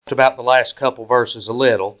talked about the last couple verses a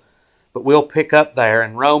little, but we'll pick up there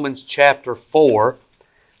in Romans chapter 4,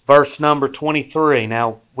 verse number 23.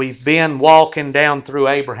 Now, we've been walking down through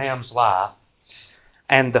Abraham's life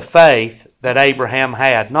and the faith that Abraham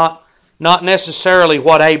had. Not necessarily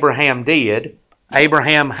what Abraham did.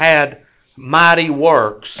 Abraham had mighty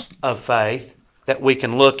works of faith that we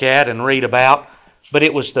can look at and read about, but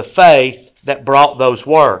it was the faith that brought those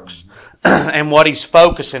works. And what he's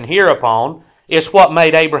focusing here upon is what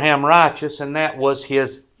made Abraham righteous, and that was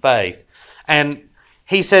his faith. And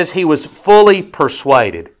he says he was fully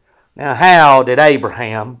persuaded. Now, how did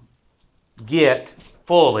Abraham get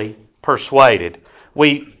fully persuaded?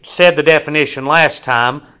 We said the definition last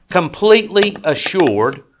time, completely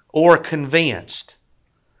assured or convinced.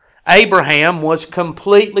 Abraham was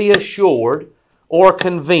completely assured or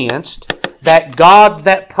convinced that God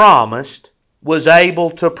that promised was able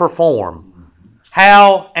to perform.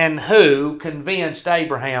 How and who convinced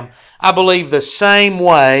Abraham? I believe the same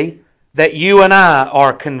way that you and I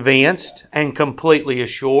are convinced and completely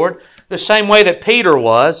assured, the same way that Peter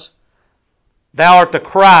was. Thou art the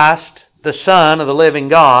Christ, the Son of the living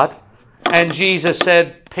God. And Jesus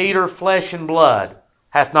said, Peter, flesh and blood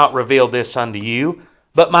hath not revealed this unto you,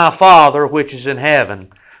 but my Father which is in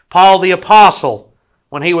heaven. Paul the Apostle,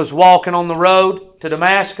 when he was walking on the road to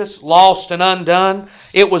Damascus, lost and undone,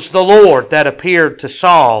 it was the Lord that appeared to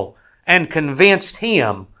Saul and convinced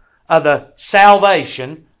him of the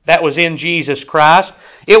salvation that was in Jesus Christ.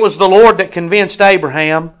 It was the Lord that convinced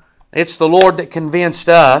Abraham. It's the Lord that convinced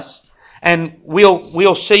us. And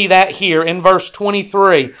we'll see that here in verse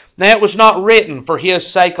 23. Now, it was not written for his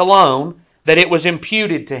sake alone that it was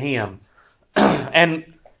imputed to him. And,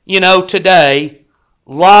 today,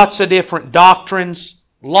 lots of different doctrines,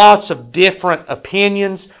 lots of different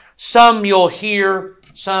opinions. Some you'll hear,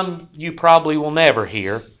 some you probably will never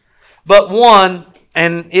hear. But one,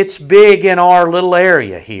 and it's big in our little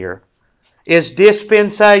area here, is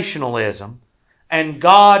dispensationalism. And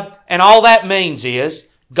God, and all that means is,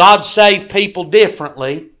 God saved people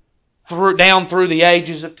differently down through the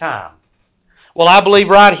ages of time. Well, I believe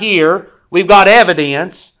right here, we've got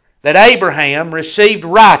evidence that Abraham received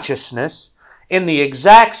righteousness in the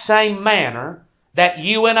exact same manner that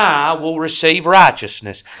you and I will receive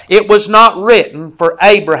righteousness. It was not written for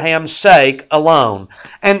Abraham's sake alone.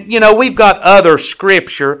 And, we've got other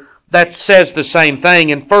scripture that says the same thing.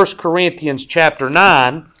 In 1 Corinthians chapter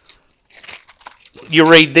 9, you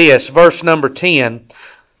read this, verse number 10,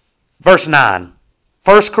 verse 9.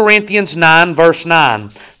 1 Corinthians 9, verse 9.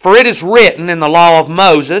 For it is written in the law of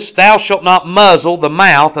Moses, Thou shalt not muzzle the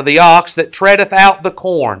mouth of the ox that treadeth out the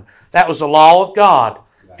corn. That was the law of God.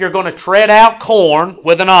 If you're going to tread out corn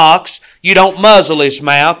with an ox, you don't muzzle his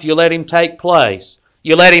mouth. You let him take place.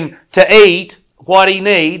 You let him to eat what he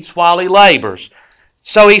needs while he labors.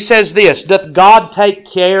 So he says this, Doth God take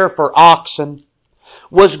care for oxen?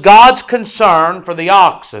 Was God's concern for the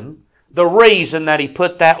oxen the reason that he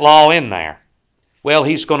put that law in there? Well,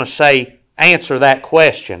 he's going to answer that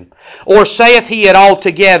question. Or saith he it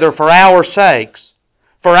altogether for our sakes?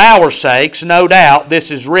 For our sakes, no doubt,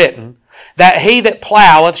 this is written, that he that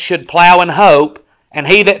ploweth should plow in hope, and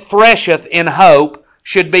he that thresheth in hope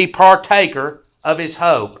should be partaker of his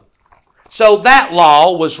hope. So that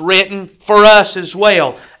law was written for us as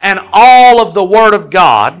well. And all of the Word of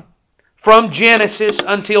God, from Genesis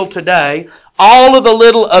until today, all of the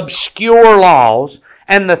little obscure laws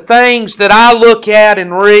and the things that I look at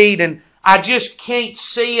and read and I just can't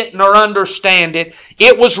see it nor understand it,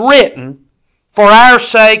 it was written for our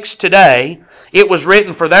sakes today. It was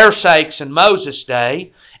written for their sakes in Moses'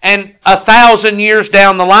 day. And 1,000 years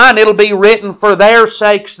down the line, it'll be written for their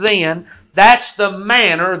sakes then. That's the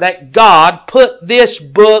manner that God put this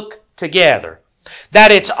book together.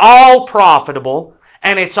 That it's all profitable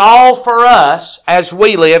and it's all for us as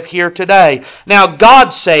we live here today. Now, God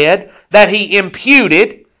said that He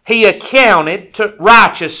accounted to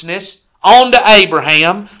righteousness unto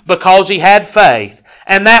Abraham because he had faith.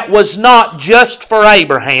 And that was not just for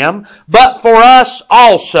Abraham, but for us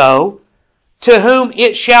also, to whom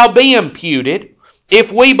it shall be imputed,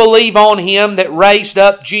 if we believe on Him that raised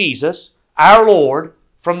up Jesus, our Lord,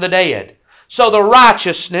 from the dead. So the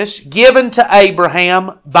righteousness given to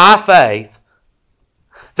Abraham by faith,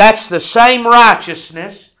 that's the same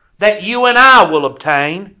righteousness that you and I will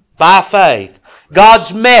obtain by faith.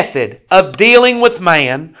 God's method of dealing with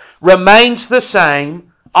man remains the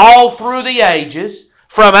same all through the ages.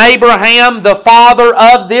 From Abraham, the father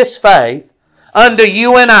of this faith, unto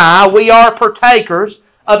you and I, we are partakers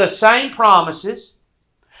of the same promises,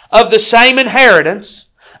 of the same inheritance,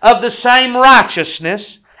 of the same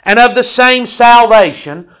righteousness, and of the same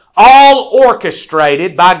salvation, all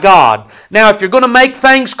orchestrated by God. Now, if you're going to make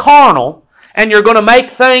things carnal, and you're going to make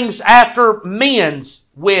things after men's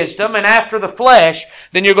wisdom and after the flesh,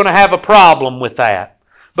 then you're going to have a problem with that.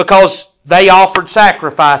 Because they offered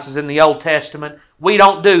sacrifices in the Old Testament. We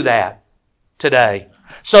don't do that today.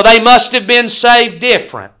 So they must have been saved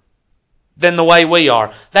different than the way we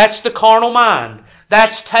are. That's the carnal mind.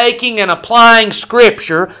 That's taking and applying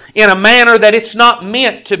Scripture in a manner that it's not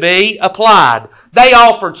meant to be applied. They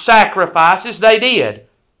offered sacrifices, they did.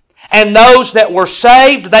 And those that were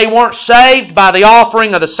saved, they weren't saved by the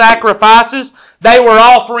offering of the sacrifices. They were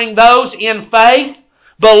offering those in faith,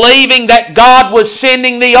 believing that God was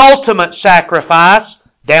sending the ultimate sacrifice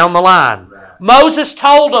down the line. Moses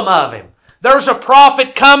told them of Him. There's a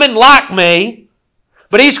prophet coming like me,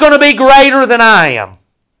 but he's going to be greater than I am.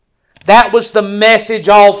 That was the message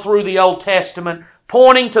all through the Old Testament,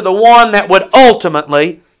 pointing to the one that would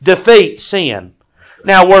ultimately defeat sin.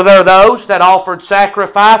 Now, were there those that offered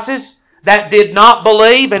sacrifices that did not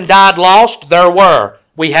believe and died lost? There were.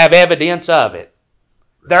 We have evidence of it.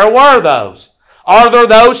 There were those. Are there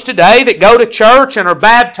those today that go to church and are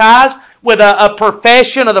baptized with a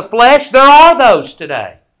profession of the flesh? There are those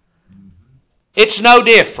today. It's no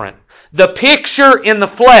different. The picture in the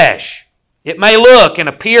flesh, it may look and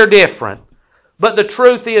appear different, but the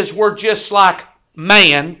truth is we're just like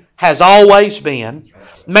man has always been.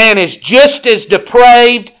 Man is just as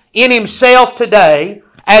depraved in himself today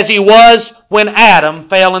as he was when Adam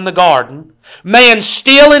fell in the garden. Man's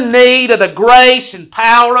still in need of the grace and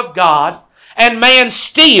power of God, and man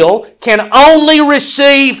still can only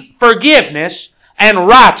receive forgiveness and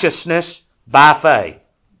righteousness by faith.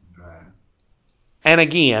 And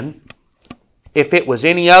again, if it was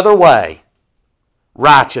any other way,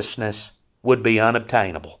 righteousness would be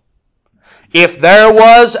unobtainable. If there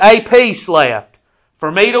was a piece left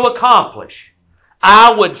for me to accomplish,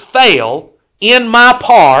 I would fail in my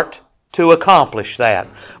part to accomplish that.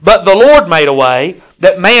 But the Lord made a way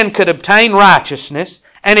that man could obtain righteousness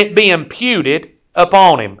and it be imputed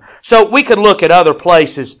upon him. So we could look at other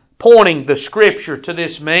places pointing the Scripture to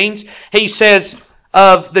this means. He says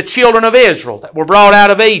of the children of Israel that were brought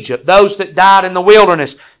out of Egypt, those that died in the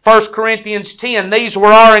wilderness. 1 Corinthians 10, these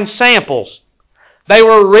were our ensamples. They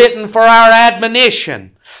were written for our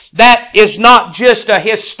admonition. That is not just a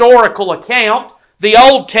historical account. The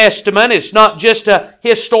Old Testament is not just a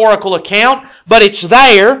historical account, but it's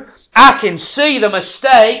there. I can see the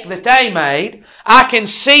mistake that they made. I can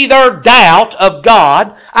see their doubt of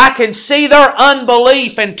God. I can see their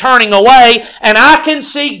unbelief and turning away. And I can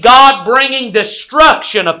see God bringing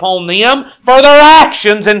destruction upon them for their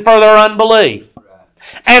actions and for their unbelief.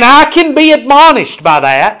 And I can be admonished by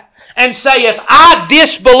that and say, if I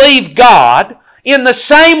disbelieve God in the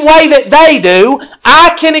same way that they do,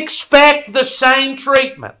 I can expect the same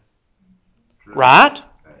treatment. Right?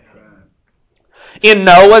 In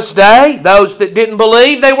Noah's day, those that didn't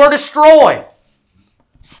believe, they were destroyed.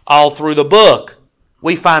 All through the book,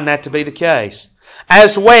 we find that to be the case.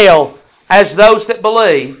 As well as those that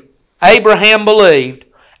believe, Abraham believed,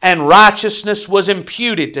 and righteousness was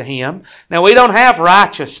imputed to him. Now, we don't have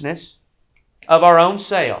righteousness of our own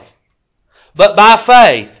self. But by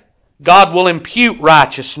faith, God will impute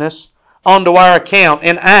righteousness onto our account.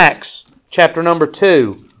 In Acts chapter number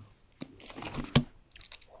 2.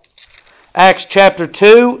 Acts chapter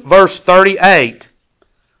 2, verse 38.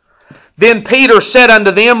 Then Peter said unto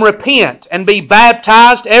them, Repent, and be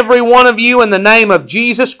baptized every one of you in the name of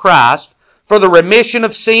Jesus Christ for the remission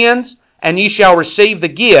of sins, and ye shall receive the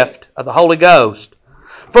gift of the Holy Ghost.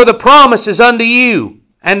 For the promise is unto you,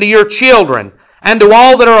 and to your children, and to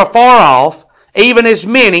all that are afar off, even as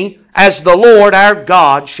many as the Lord our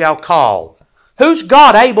God shall call. Who's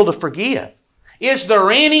God able to forgive? Is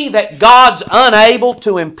there any that God's unable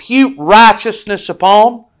to impute righteousness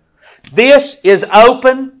upon? This is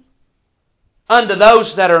open unto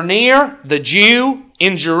those that are near, the Jew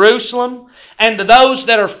in Jerusalem, and to those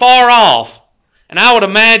that are far off. And I would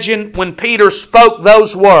imagine when Peter spoke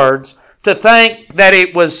those words, to think that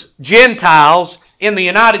it was Gentiles in the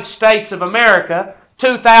United States of America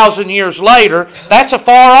 2,000 years later, that's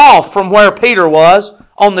afar off from where Peter was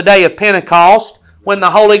on the day of Pentecost when the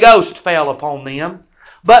Holy Ghost fell upon them.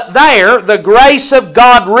 But there, the grace of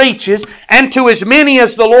God reaches, and to as many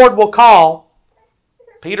as the Lord will call.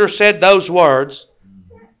 Peter said those words.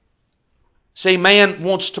 See, man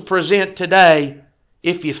wants to present today,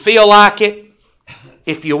 if you feel like it,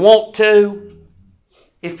 if you want to,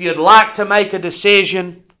 if you'd like to make a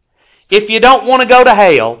decision, if you don't want to go to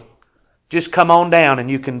hell, just come on down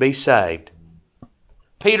and you can be saved.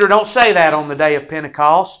 Peter don't say that on the day of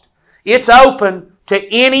Pentecost. It's open to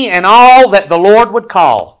any and all that the Lord would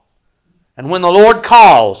call. And when the Lord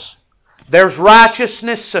calls, there's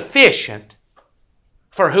righteousness sufficient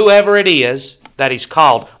for whoever it is that He's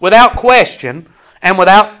called, without question and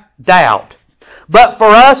without doubt. But for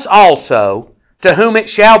us also, to whom it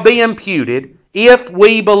shall be imputed, if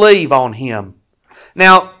we believe on Him.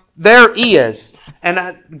 Now, there is,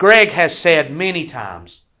 and Greg has said many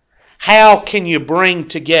times, how can you bring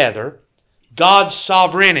together God's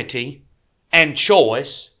sovereignty and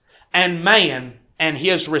choice and man and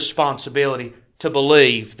his responsibility to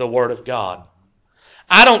believe the Word of God?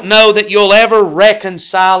 I don't know that you'll ever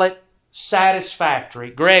reconcile it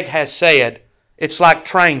satisfactory. Greg has said it's like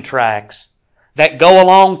train tracks that go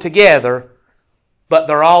along together, but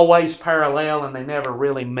they're always parallel and they never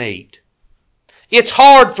really meet. It's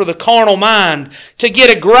hard for the carnal mind to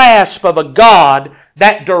get a grasp of a God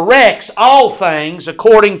that directs all things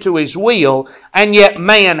according to His will, and yet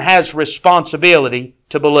man has responsibility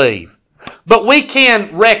to believe. But we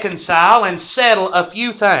can reconcile and settle a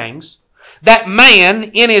few things. That man,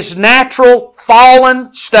 in his natural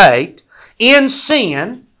fallen state, in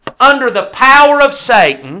sin, under the power of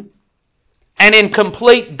Satan, and in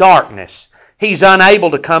complete darkness, he's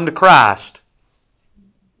unable to come to Christ.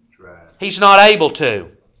 He's not able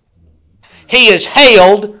to. He is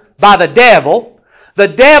held by the devil. The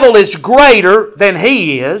devil is greater than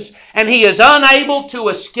he is, and he is unable to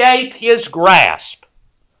escape his grasp.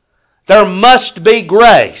 There must be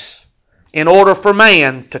grace in order for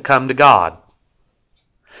man to come to God.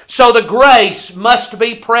 So the grace must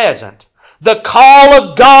be present. The call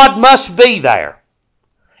of God must be there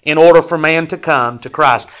in order for man to come to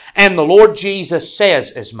Christ. And the Lord Jesus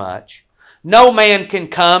says as much. No man can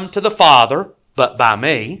come to the Father but by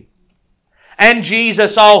me. And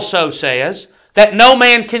Jesus also says that no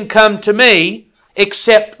man can come to me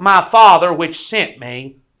except my Father which sent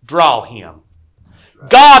me draw him.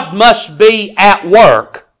 God must be at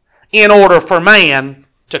work in order for man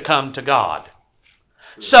to come to God.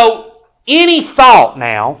 So any thought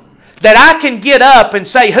now that I can get up and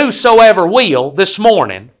say whosoever will this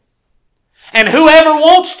morning, and whoever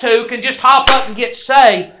wants to can just hop up and get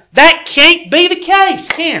saved, that can't be the case,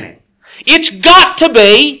 can it? It's got to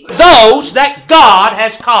be those that God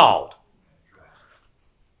has called.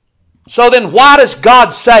 So then why does God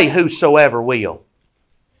say whosoever will?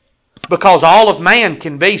 Because all of man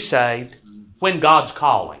can be saved when God's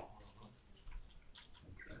calling.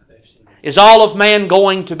 Is all of man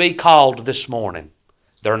going to be called this morning?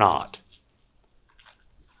 They're not.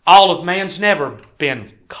 All of man's never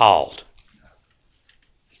been called.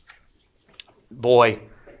 Boy,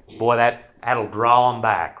 that'll draw them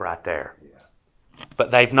back right there.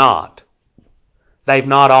 But they've not. They've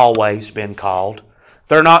not always been called.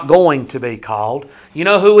 They're not going to be called. You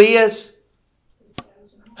know who is?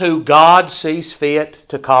 Who God sees fit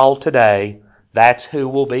to call today, that's who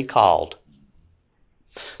will be called.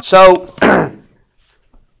 So,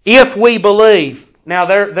 if we believe, now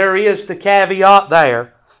there is the caveat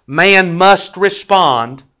there, man must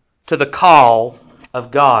respond to the call of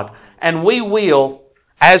God. And we will,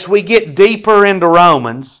 as we get deeper into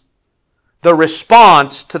Romans, the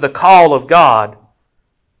response to the call of God,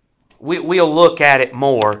 we'll look at it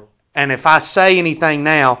more. And if I say anything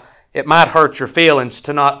now, it might hurt your feelings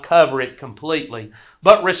to not cover it completely.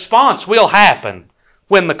 But response will happen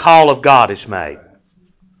when the call of God is made.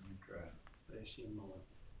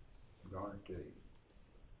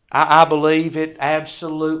 I believe it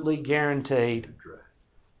absolutely guaranteed.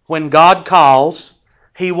 When God calls,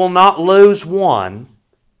 He will not lose one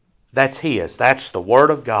that's His. That's the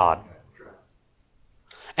Word of God.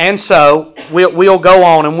 And so, we'll go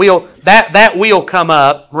on and that will come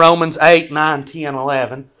up, Romans 8, 9, 10,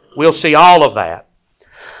 11. We'll see all of that.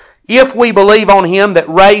 If we believe on Him that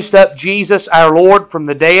raised up Jesus our Lord from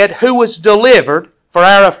the dead, who was delivered for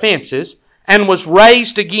our offenses, and was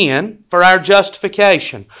raised again for our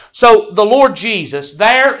justification. So the Lord Jesus,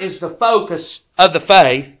 there is the focus of the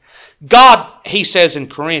faith. God, he says in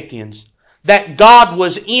Corinthians, that God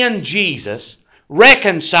was in Jesus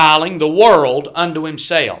reconciling the world unto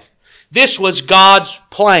Himself. This was God's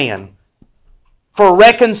plan for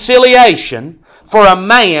reconciliation for a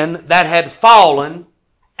man that had fallen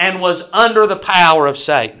and was under the power of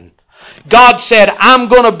Satan. God said, I'm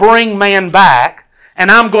going to bring man back,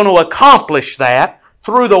 and I'm going to accomplish that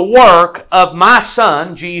through the work of my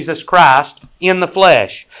Son, Jesus Christ, in the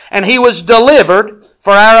flesh. And He was delivered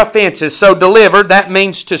for our offenses. So delivered, that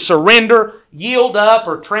means to surrender, yield up,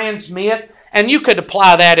 or transmit. And you could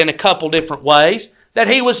apply that in a couple different ways. That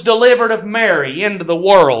He was delivered of Mary into the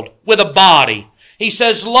world with a body. He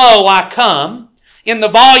says, Lo, I come. In the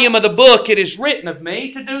volume of the book it is written of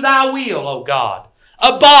me to do Thy will, O God.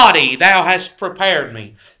 A body Thou hast prepared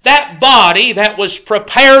me. that body that was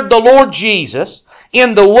prepared the Lord Jesus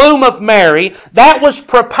in the womb of Mary, that was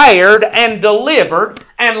prepared and delivered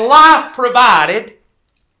and life provided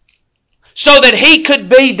so that He could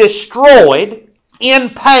be destroyed in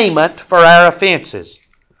payment for our offenses.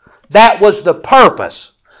 That was the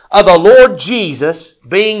purpose of the Lord Jesus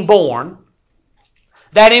being born,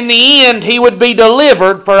 that in the end He would be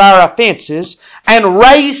delivered for our offenses and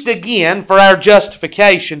raised again for our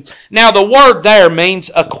justification. Now the word there means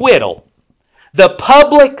acquittal. The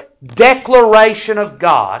public declaration of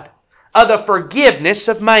God of the forgiveness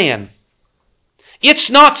of man. It's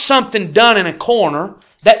not something done in a corner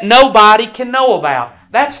that nobody can know about.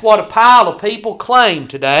 That's what a pile of people claim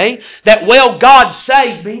today. That, well, God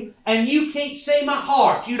saved me and you can't see my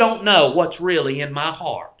heart. You don't know what's really in my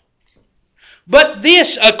heart. But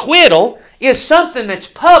this acquittal is something that's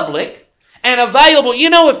public and available.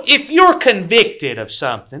 You know, if you're convicted of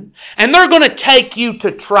something and they're going to take you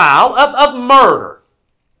to trial of murder,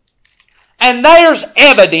 and there's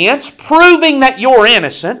evidence proving that you're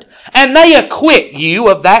innocent, and they acquit you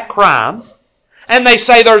of that crime, and they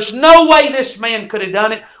say there's no way this man could have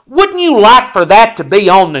done it, wouldn't you like for that to be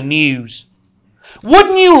on the news?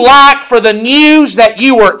 Wouldn't you like for the news that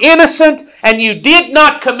you were innocent and you did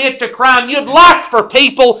not commit the crime? You'd like for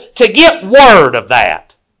people to get word of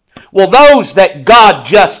that. Well, those that God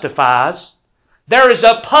justifies, there is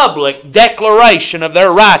a public declaration of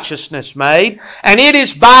their righteousness made, and it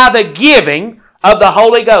is by the giving of the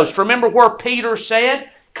Holy Ghost. Remember where Peter said,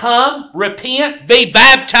 "Come, repent, be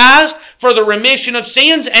baptized for the remission of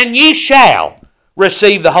sins, and ye shall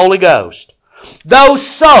receive the Holy Ghost." Those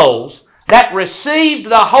souls that received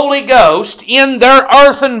the Holy Ghost in their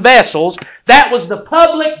earthen vessels, that was the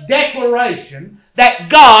public declaration that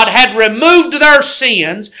God had removed their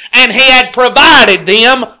sins and He had provided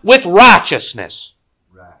them with righteousness.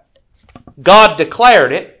 Right. God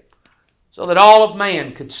declared it so that all of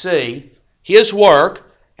man could see His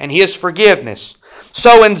work and His forgiveness.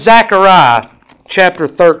 So in Zechariah chapter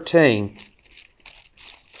 13,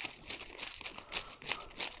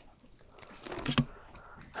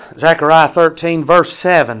 Zechariah 13 verse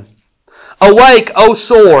 7, "Awake, O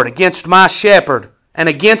sword, against my shepherd, and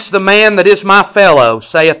against the man that is my fellow,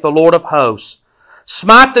 saith the Lord of hosts.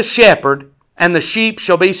 Smite the shepherd, and the sheep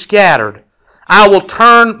shall be scattered. I will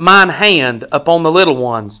turn mine hand upon the little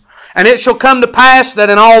ones. And it shall come to pass that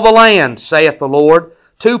in all the land, saith the Lord,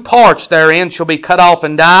 2 parts therein shall be cut off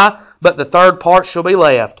and die, but the third part shall be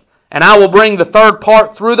left. And I will bring the third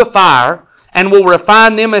part through the fire, and will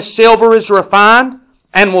refine them as silver is refined,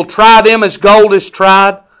 and will try them as gold is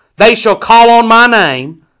tried. They shall call on my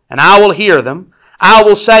name, and I will hear them. I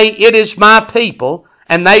will say, it is my people,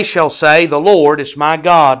 and they shall say, the Lord is my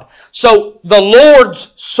God." So the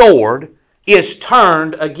Lord's sword is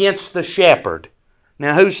turned against the shepherd.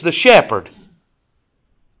 Now who's the shepherd?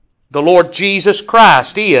 The Lord Jesus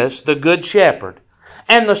Christ is the good shepherd.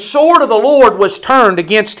 And the sword of the Lord was turned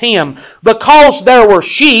against Him because there were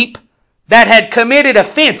sheep that had committed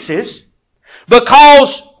offenses,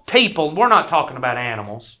 because people, we're not talking about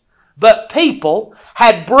animals, but people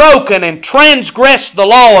had broken and transgressed the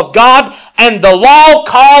law of God, and the law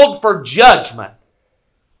called for judgment.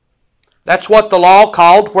 That's what the law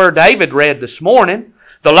called where David read this morning.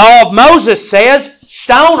 The law of Moses says,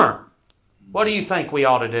 stone her. What do you think we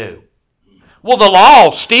ought to do? Well, the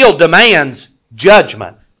law still demands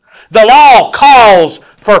judgment. The law calls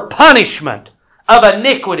for punishment of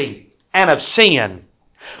iniquity and of sin.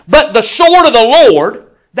 But the sword of the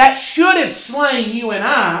Lord that should have slain you and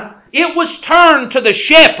I, it was turned to the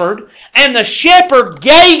shepherd, and the shepherd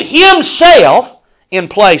gave Himself in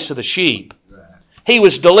place of the sheep. He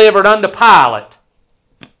was delivered unto Pilate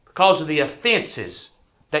because of the offenses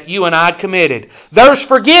that you and I committed. There's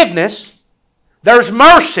forgiveness, there's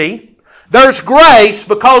mercy, there's grace,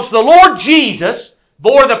 because the Lord Jesus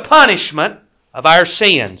bore the punishment of our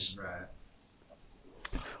sins.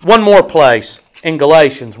 One more place in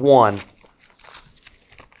Galatians 1,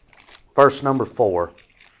 verse number 4.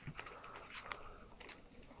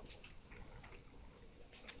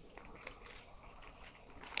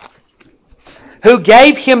 "Who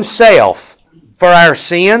gave Himself for our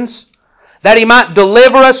sins, that He might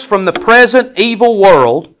deliver us from the present evil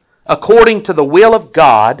world, according to the will of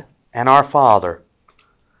God and our Father."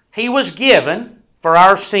 He was given for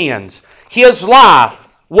our sins. His life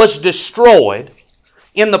was destroyed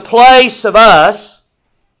in the place of us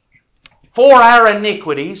for our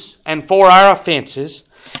iniquities and for our offenses.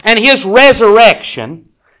 And His resurrection,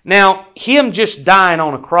 now Him just dying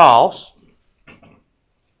on a cross,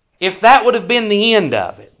 if that would have been the end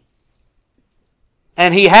of it,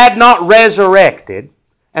 and He had not resurrected,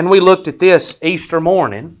 And we looked at this Easter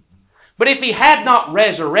morning. But if He had not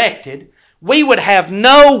resurrected, we would have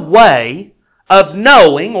no way of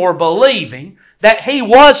knowing or believing that He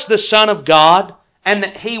was the Son of God and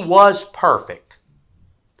that He was perfect.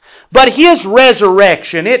 But His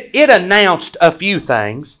resurrection, it announced a few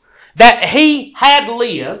things. That He had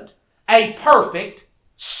lived a perfect,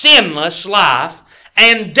 sinless life,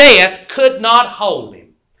 and death could not hold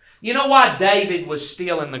Him. You know why David was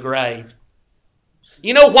still in the grave?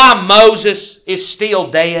 You know why Moses is still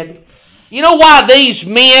dead? You know why these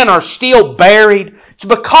men are still buried? It's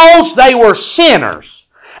because they were sinners.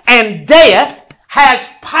 And death has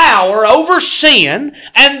power over sin,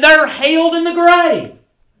 and they're held in the grave.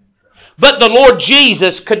 But the Lord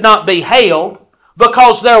Jesus could not be held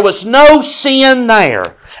because there was no sin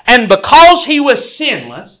there. And because He was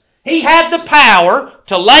sinless, He had the power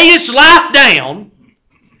to lay His life down,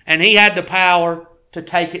 and He had the power to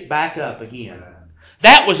take it back up again.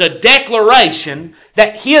 That was a declaration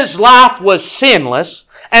that His life was sinless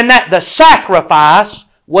and that the sacrifice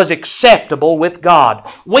was acceptable with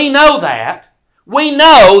God. We know that. We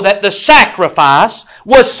know that the sacrifice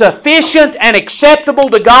was sufficient and acceptable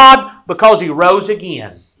to God because He rose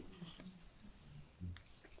again.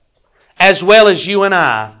 As well as you and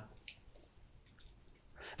I.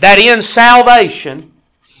 That in salvation,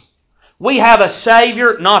 we have a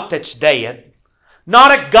Savior, not that's dead,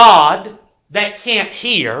 not a God that can't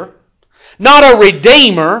hear, not a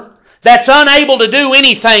Redeemer that's unable to do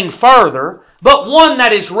anything further, but one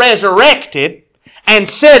that is resurrected and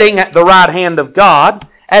sitting at the right hand of God,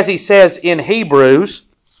 as he says in Hebrews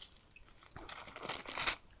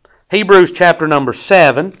chapter number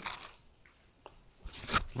 7,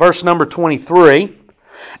 verse number 23.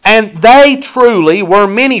 And they truly were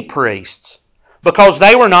many priests, because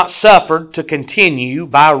they were not suffered to continue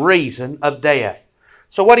by reason of death.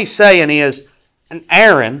 So what he's saying is,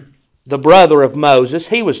 Aaron, the brother of Moses,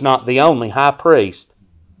 he was not the only high priest.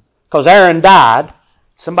 Because Aaron died,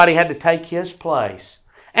 somebody had to take his place.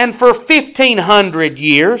 And for 1,500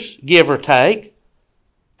 years, give or take,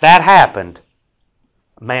 that happened.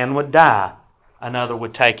 A man would die, another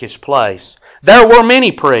would take his place. There were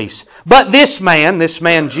many priests, but this man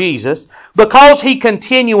Jesus, because He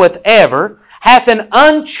continueth ever, hath an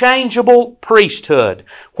unchangeable priesthood.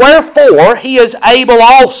 Wherefore He is able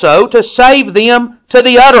also to save them to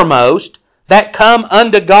the uttermost that come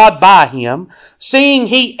unto God by Him, seeing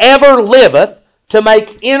He ever liveth to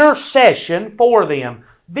make intercession for them.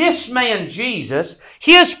 This man Jesus,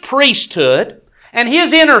 His priesthood and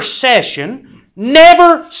His intercession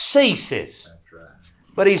never ceases.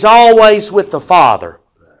 But He's always with the Father.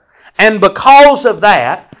 And because of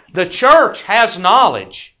that, the church has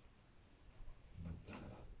knowledge.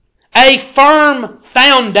 A firm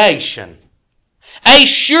foundation. A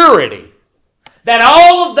surety that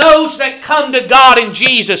all of those that come to God in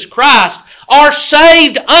Jesus Christ are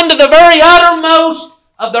saved unto the very uttermost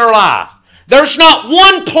of their life. There's not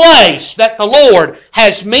one place that the Lord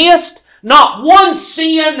has missed. Not one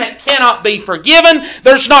sin that cannot be forgiven.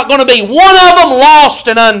 There's not going to be one of them lost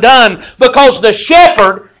and undone, because the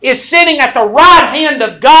shepherd is sitting at the right hand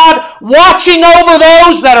of God watching over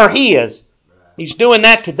those that are His. He's doing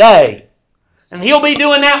that today. And He'll be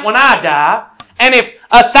doing that when I die. And if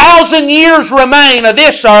 1,000 years remain of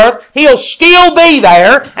this earth, He'll still be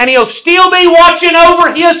there, and He'll still be watching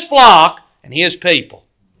over His flock and His people.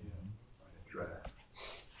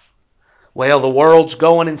 Well, the world's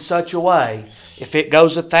going in such a way, if it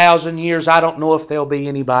goes 1,000 years, I don't know if there'll be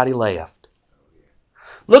anybody left.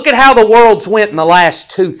 Look at how the world's went in the last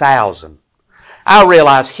 2,000. I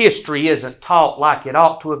realize history isn't taught like it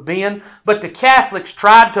ought to have been, but the Catholics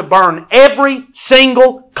tried to burn every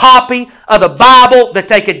single copy of the Bible that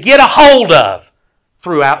they could get a hold of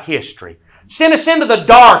throughout history. Sent us into the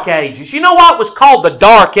Dark Ages. You know why it was called the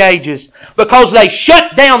Dark Ages? Because they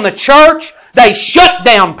shut down the church. They shut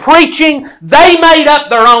down preaching. They made up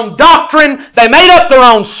their own doctrine. They made up their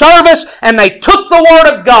own service. And they took the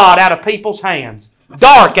Word of God out of people's hands.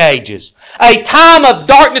 Dark Ages. A time of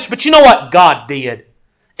darkness. But you know what God did?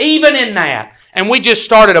 Even in that. And we just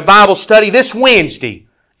started a Bible study this Wednesday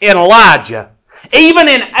in Elijah. Even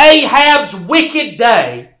in Ahab's wicked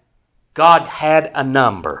day, God had a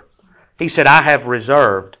number. He said, I have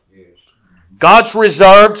reserved. God's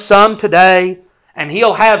reserved some today, and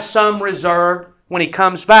He'll have some reserved when He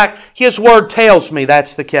comes back. His Word tells me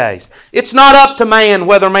that's the case. It's not up to man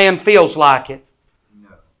whether man feels like it.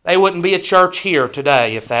 There wouldn't be a church here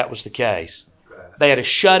today if that was the case. They had to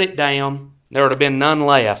shut it down. There would have been none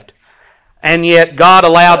left. And yet God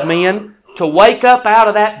allowed men to wake up out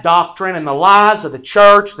of that doctrine and the lies of the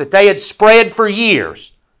church that they had spread for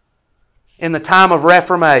years. in the time of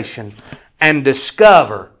Reformation and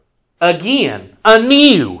discover again,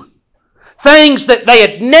 anew, things that they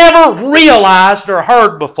had never realized or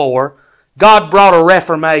heard before. God brought a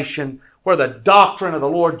reformation where the doctrine of the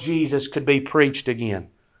Lord Jesus could be preached again.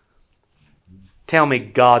 Tell me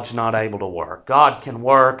God's not able to work. God can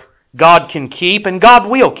work, God can keep, and God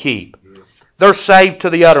will keep. They're saved to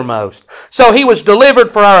the uttermost. So He was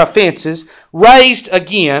delivered for our offenses, raised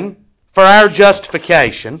again for our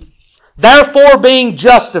justification. Therefore, being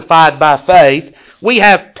justified by faith, we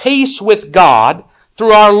have peace with God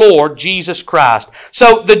through our Lord Jesus Christ.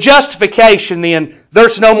 So the justification then,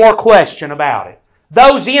 there's no more question about it.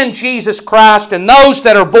 Those in Jesus Christ and those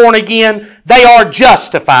that are born again, they are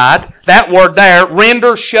justified. That word there,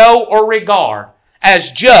 render, show, or regard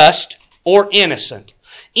as just or innocent.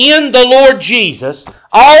 In the Lord Jesus,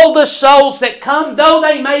 all the souls that come, though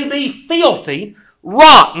they may be filthy,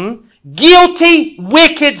 rotten, guilty,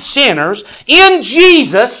 wicked sinners, in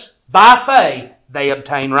Jesus, by faith, they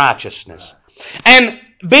obtain righteousness. And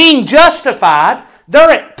being justified,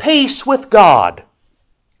 they're at peace with God.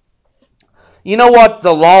 You know what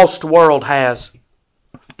the lost world has?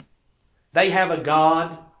 They have a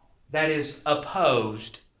God that is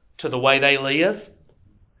opposed to the way they live,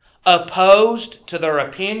 opposed to their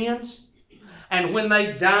opinions, and when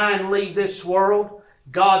they die and leave this world,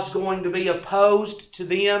 God's going to be opposed to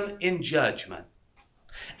them in judgment.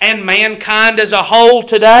 And mankind as a whole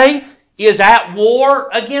today is at war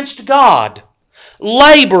against God,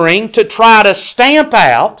 laboring to try to stamp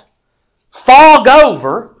out, fog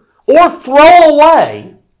over, or throw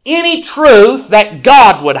away any truth that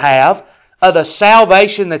God would have of the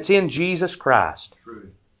salvation that's in Jesus Christ.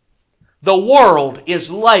 The world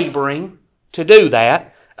is laboring to do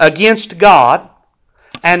that against God,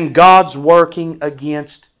 and God's working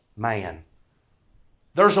against man.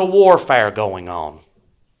 There's a warfare going on.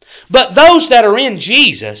 But those that are in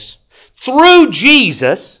Jesus, through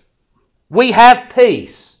Jesus, we have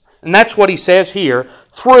peace. And that's what he says here,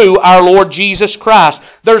 through our Lord Jesus Christ.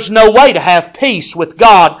 There's no way to have peace with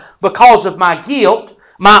God because of my guilt,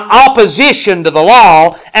 my opposition to the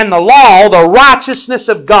law, and the law, the righteousness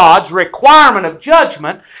of God's requirement of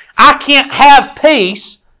judgment. I can't have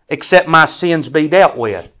peace except my sins be dealt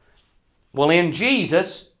with. Well, in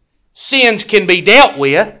Jesus, sins can be dealt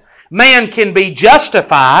with, man can be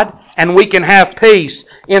justified, and we can have peace.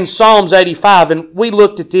 In Psalms 85, and we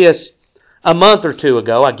looked at this a month or two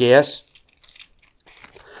ago, I guess.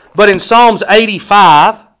 But in Psalms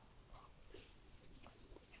 85,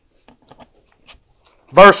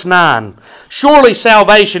 verse 9, surely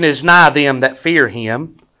salvation is nigh them that fear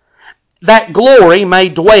Him, that glory may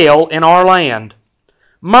dwell in our land.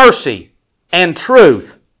 Mercy and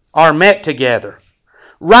truth are met together.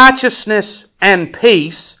 Righteousness and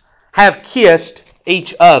peace have kissed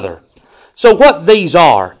each other. So what these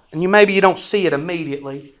are, and maybe you don't see it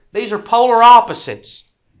immediately, these are polar opposites.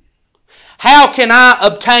 How can I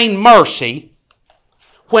obtain mercy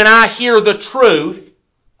when I hear the truth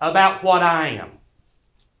about what I am?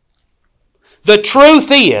 The truth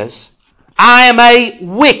is, I am a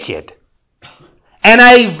wicked and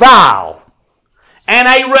a vile and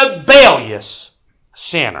a rebellious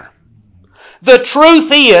sinner. The truth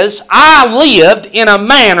is, I lived in a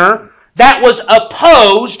manner that was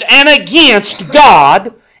opposed and against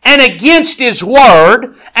God and against His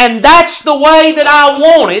Word, and that's the way that I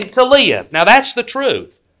wanted to live. Now that's the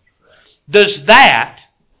truth. Does that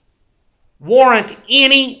warrant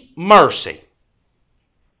any mercy?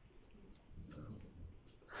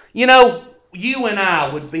 You know, you and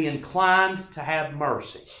I would be inclined to have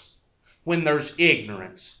mercy when there's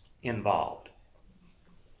ignorance involved.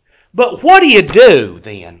 But what do you do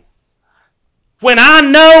then? When I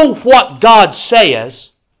know what God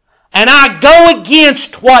says, and I go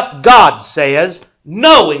against what God says,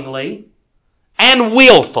 knowingly and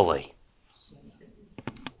willfully.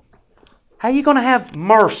 How are you going to have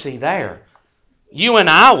mercy there? You and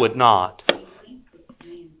I would not.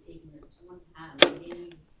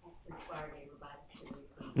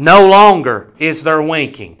 No longer is there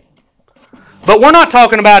winking. But we're not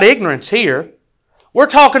talking about ignorance here. We're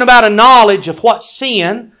talking about a knowledge of what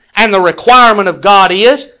sin and the requirement of God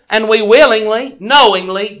is, and we willingly,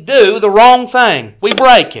 knowingly do the wrong thing. We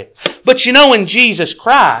break it. But you know, in Jesus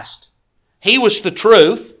Christ, He was the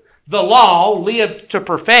truth. The law lived to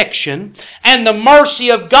perfection. And the mercy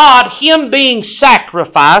of God, Him being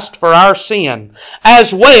sacrificed for our sin.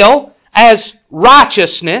 As well as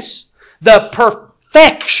righteousness, the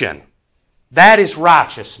perfection. That is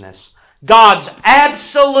righteousness. God's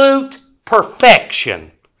absolute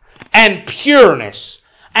perfection and pureness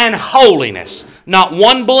and holiness. Not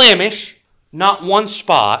one blemish, not one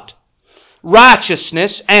spot.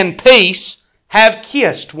 righteousness and peace have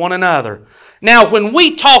kissed one another. Now, when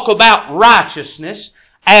we talk about righteousness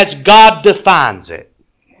as God defines it,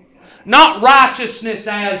 not righteousness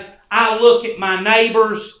as I look at my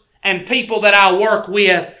neighbors and people that I work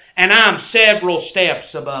with and I'm several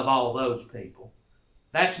steps above all those people.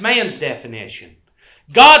 That's man's definition.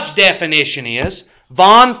 God's definition is,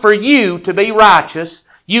 Vaughn, for you to be righteous,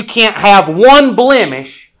 you can't have one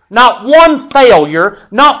blemish, not one failure,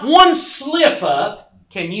 not one slip up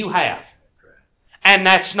can you have. And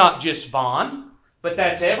that's not just Vaughn, but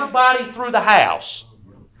that's everybody through the house.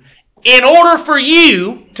 In order for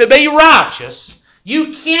you to be righteous,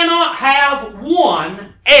 you cannot have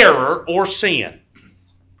one error or sin.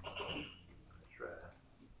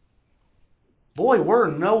 Boy, we're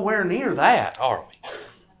nowhere near that, are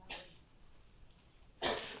we?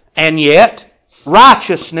 And yet,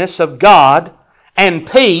 righteousness of God and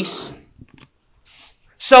peace.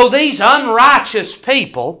 So these unrighteous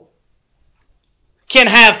people can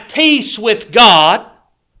have peace with God,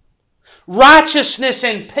 righteousness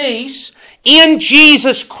and peace in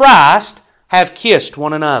Jesus Christ have kissed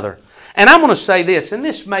one another. And I'm going to say this, and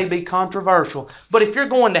this may be controversial, but if you're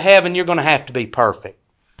going to heaven, you're going to have to be perfect.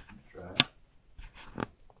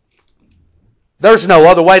 There's no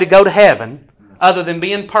other way to go to heaven other than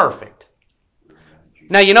being perfect.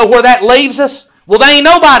 Now, you know where that leaves us? Well, there ain't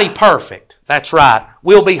nobody perfect. That's right.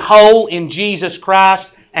 We'll be whole in Jesus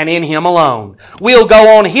Christ and in Him alone. We'll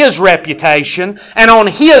go on His reputation and on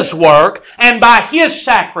His work and by His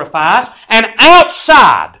sacrifice and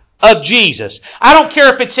outside of Jesus. I don't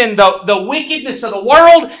care if it's in the wickedness of the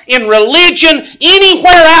world, in religion,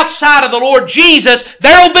 anywhere outside of the Lord Jesus,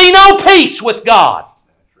 there will be no peace with God.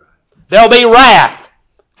 There will be wrath,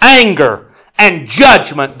 anger, and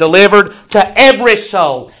judgment delivered to every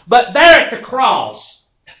soul. But there at the cross,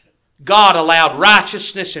 God allowed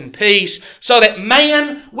righteousness and peace so that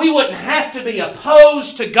man, we wouldn't have to be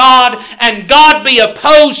opposed to God and God be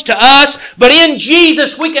opposed to us. But in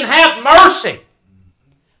Jesus we can have mercy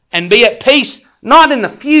and be at peace, not in the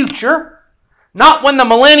future, not when the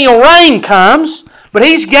millennial reign comes, but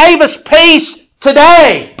He's gave us peace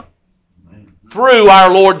today through our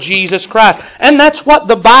Lord Jesus Christ. And that's what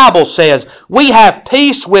the Bible says. We have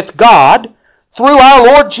peace with God through our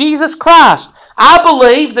Lord Jesus Christ. I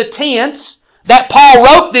believe the tense that Paul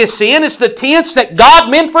wrote this in is the tense that God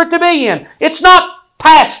meant for it to be in. It's not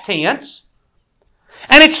past tense.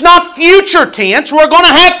 And it's not future tense. We're going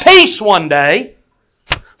to have peace one day.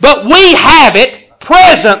 But we have it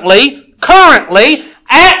presently, currently,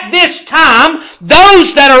 at this time.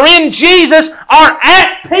 Those that are in Jesus are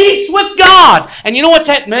at peace with God. And you know what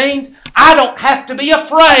that means? I don't have to be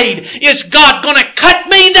afraid. Is God going to cut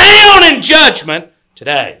me down in judgment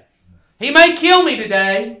today? He may kill me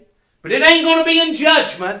today, but it ain't going to be in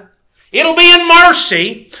judgment. It'll be in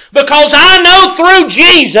mercy, because I know through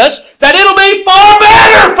Jesus that it'll be far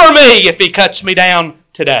better for me if He cuts me down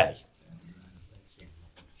today.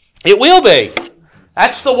 It will be.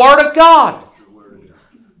 That's the Word of God.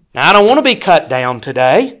 Now, I don't want to be cut down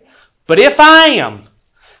today, but if I am,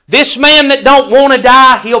 this man that don't want to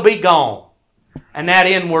die, he'll be gone. And that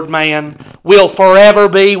inward man will forever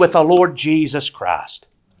be with the Lord Jesus Christ.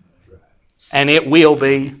 And it will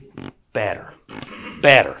be better.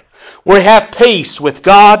 Better. We have peace with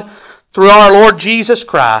God through our Lord Jesus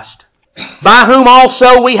Christ, by whom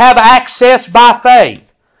also we have access by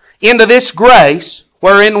faith into this grace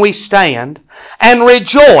wherein we stand, and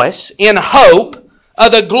rejoice in hope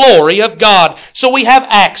of the glory of God. So we have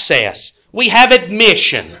access. We have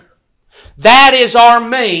admission. That is our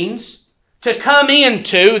means to come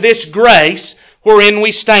into this grace wherein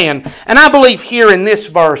we stand. And I believe here in this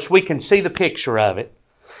verse we can see the picture of it.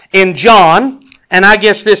 In John, and I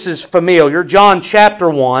guess this is familiar, John chapter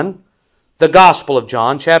 1, the Gospel of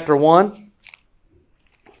John chapter 1.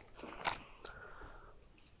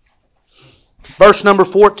 Verse number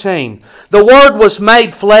 14. The Word was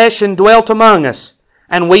made flesh and dwelt among us,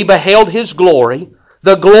 and we beheld His glory,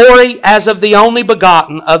 the glory as of the only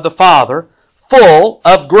begotten of the Father, full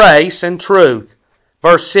of grace and truth.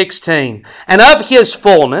 Verse 16. And of His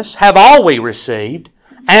fullness have all we received,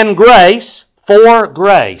 and grace for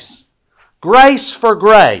grace. Grace for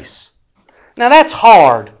grace. Now that's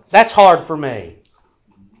hard. That's hard for me.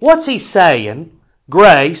 What's he saying?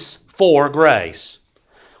 Grace for grace.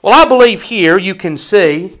 Well, I believe here you can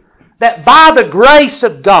see that by the grace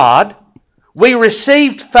of God, we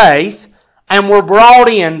received faith and were brought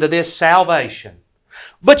into this salvation.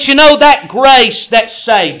 But you know, that grace that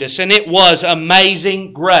saved us, and it was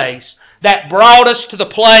amazing grace, that brought us to the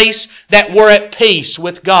place that we're at peace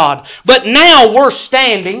with God. But now we're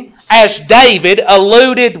standing as David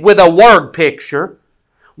alluded with a word picture.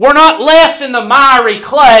 We're not left in the miry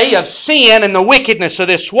clay of sin and the wickedness of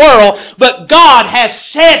this world, but God has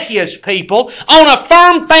set His people on a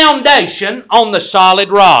firm foundation on the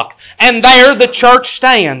solid rock. And there the church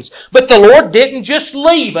stands. But the Lord didn't just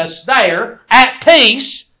leave us there at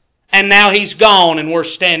peace, and now He's gone and we're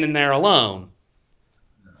standing there alone.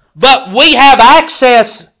 But we have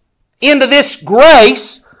access into this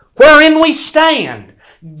grace wherein we stand.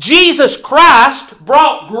 Jesus Christ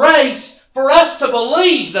brought grace for us to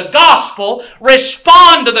believe the gospel,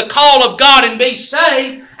 respond to the call of God and be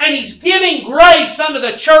saved. And He's giving grace unto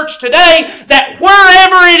the church today that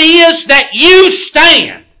wherever it is that you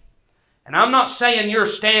stand, and I'm not saying you're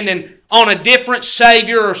standing on a different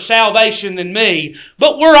Savior or salvation than me,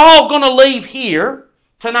 but we're all going to leave here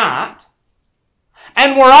tonight,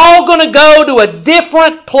 and we're all going to go to a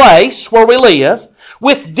different place where we live,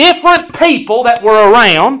 with different people that we're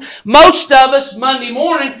around. Most of us Monday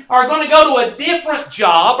morning are going to go to a different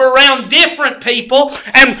job around different people,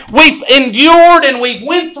 and we've endured and we've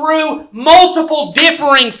went through multiple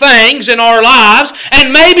differing things in our lives,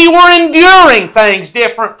 and maybe we're enduring things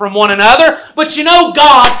different from one another. But you know,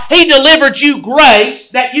 God, He delivered you grace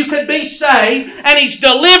that you could be saved, and He's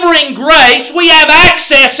delivering grace. We have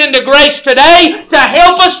access into grace today to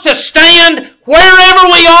help us to stand wherever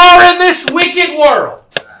we are in this wicked world.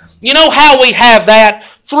 You know how we have that?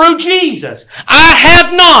 Through Jesus. I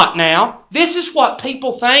have not now. This is what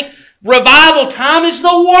people think. Revival time is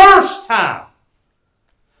the worst time.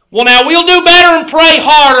 Well, now we'll do better and pray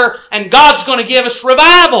harder, and God's going to give us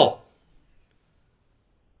revival.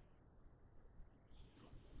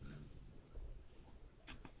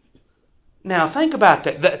 Now think about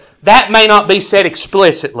that. That may not be said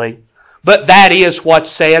explicitly, but that is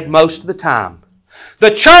what's said most of the time.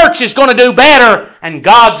 The church is going to do better, and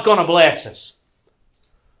God's going to bless us.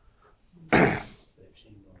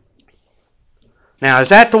 Now, is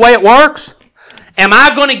that the way it works? Am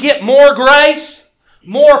I going to get more grace,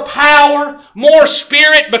 more power, more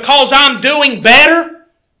Spirit because I'm doing better?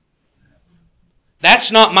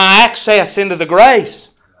 That's not my access into the grace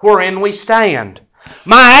wherein we stand.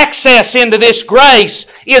 My access into this grace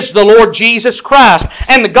is the Lord Jesus Christ.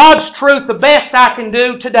 And the God's truth, the best I can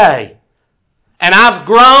do today. And I've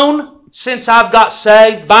grown since I've got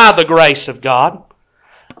saved by the grace of God.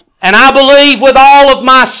 And I believe with all of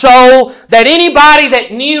my soul that anybody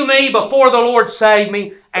that knew me before the Lord saved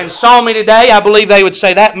me and saw me today, I believe they would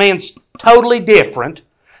say that man's totally different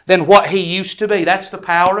than what he used to be. That's the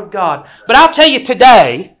power of God. But I'll tell you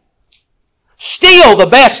today, still the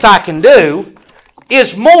best I can do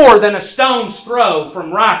is more than a stone's throw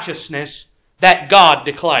from righteousness that God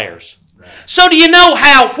declares. So do you know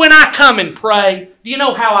how, when I come and pray, do you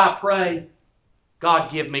know how I pray?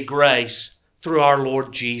 God, give me grace through our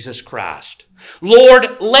Lord Jesus Christ.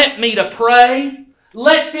 Lord, let me to pray.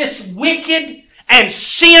 Let this wicked and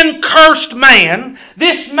sin-cursed man,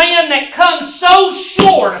 this man that comes so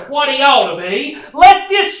short of what he ought to be, let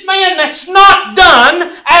this man that's not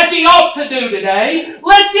done as he ought to do today,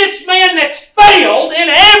 let this man that's failed in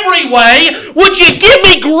every way, would you give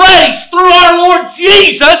me grace through our Lord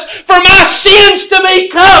Jesus for my sins to be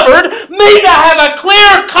covered, me to have a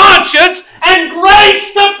clear conscience, and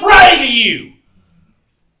grace to pray to you?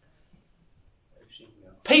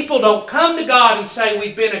 People don't come to God and say,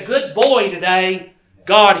 we've been a good boy today.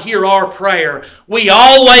 God, hear our prayer. We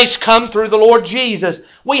always come through the Lord Jesus.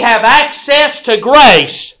 We have access to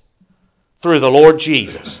grace through the Lord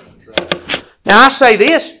Jesus. Now I say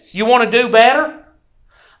this, you want to do better?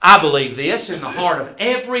 I believe this in the heart of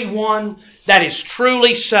everyone that is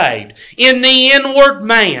truly saved. In the inward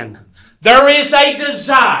man, there is a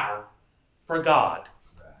desire for God.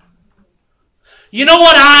 You know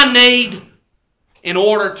what I need in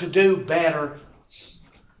order to do better?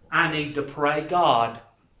 I need to pray God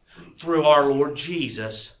through our Lord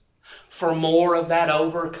Jesus for more of that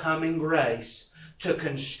overcoming grace to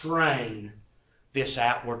constrain this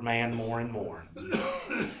outward man more and more.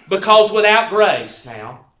 Because without grace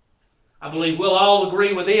now, I believe we'll all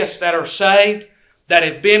agree with this that are saved, that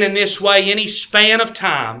have been in this way any span of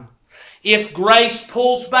time, if grace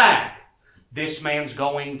pulls back, this man's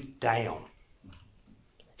going down.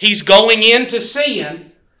 He's going into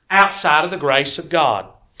sin outside of the grace of God.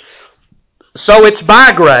 So it's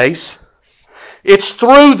by grace, it's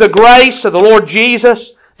through the grace of the Lord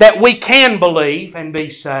Jesus that we can believe and be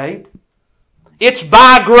saved. It's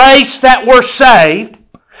by grace that we're saved.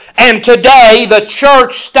 And today the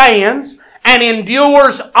church stands and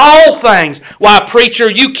endures all things. Why, preacher,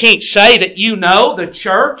 you can't say that you know the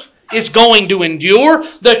church is going to endure.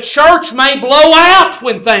 The church may blow out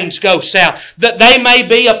when things go south. That they may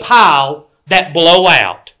be a pile that blow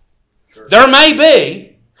out. There may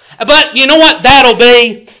be. But you know what? That'll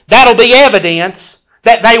be evidence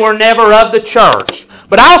that they were never of the church.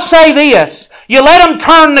 But I'll say this. You let them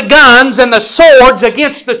turn the guns and the swords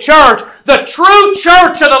against the church, the true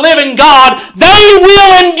church of the living God, they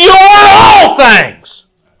will endure all things.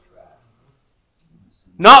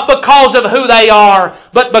 Not because of who they are,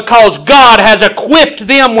 but because God has equipped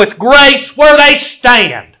them with grace where they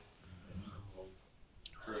stand.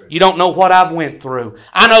 You don't know what I've went through.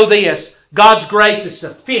 I know this. God's grace is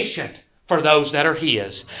sufficient for those that are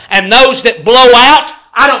His. And those that blow out,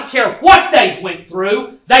 I don't care what they've went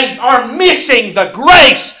through, they are missing the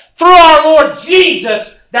grace through our Lord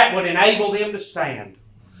Jesus that would enable them to stand.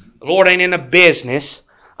 The Lord ain't in the business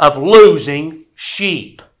of losing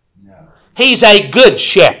sheep. He's a good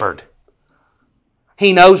shepherd.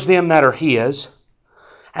 He knows them that are His,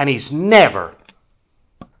 and He's never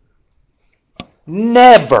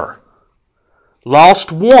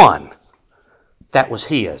lost one that was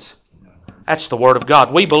His. That's the Word of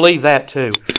God. We believe that too.